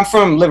 well, I'm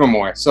from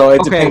Livermore, so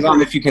it depends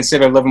on if you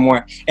consider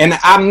Livermore. And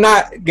I'm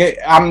not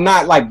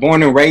like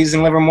born and raised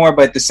in Livermore,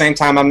 but at the same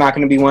time, I'm not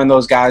going to be one of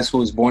those guys who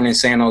was born in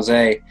San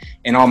Jose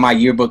and all my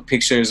yearbook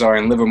pictures are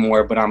in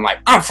Livermore, but I'm like,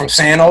 I'm from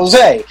San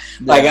Jose. Yeah.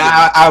 Like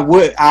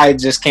I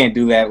just can't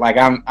do that. Like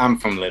I'm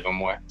from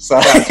Livermore.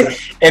 So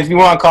if you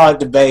want to call it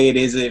the Bay, it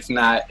is. If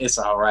not, it's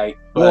all right.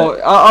 But,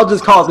 well, I'll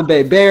just call it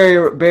the Bay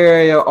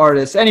Area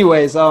artist.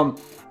 Anyways,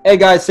 hey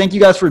guys, thank you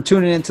guys for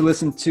tuning in to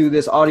listen to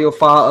this audio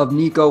file of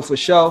Nico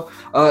Fasho.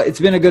 It's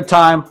been a good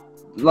time.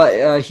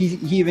 He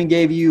even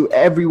gave you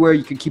everywhere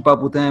you could keep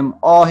up with him,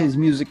 all his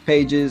music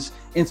pages,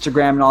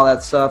 Instagram and all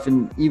that stuff,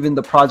 and even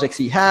the projects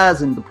he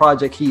has and the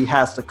project he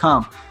has to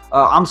come.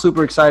 I'm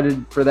super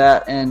excited for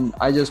that, and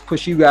I just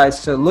push you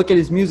guys to look at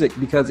his music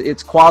because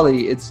it's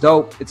quality, it's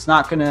dope. It's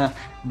not going to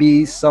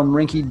be some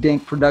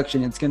rinky-dink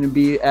production. It's going to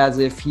be as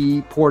if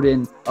he poured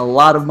in a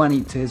lot of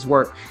money to his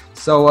work.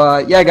 So,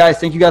 yeah, guys,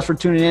 thank you guys for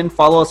tuning in.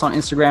 Follow us on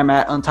Instagram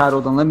at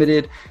Untitled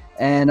Unlimited,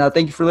 and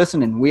thank you for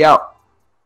listening. We out.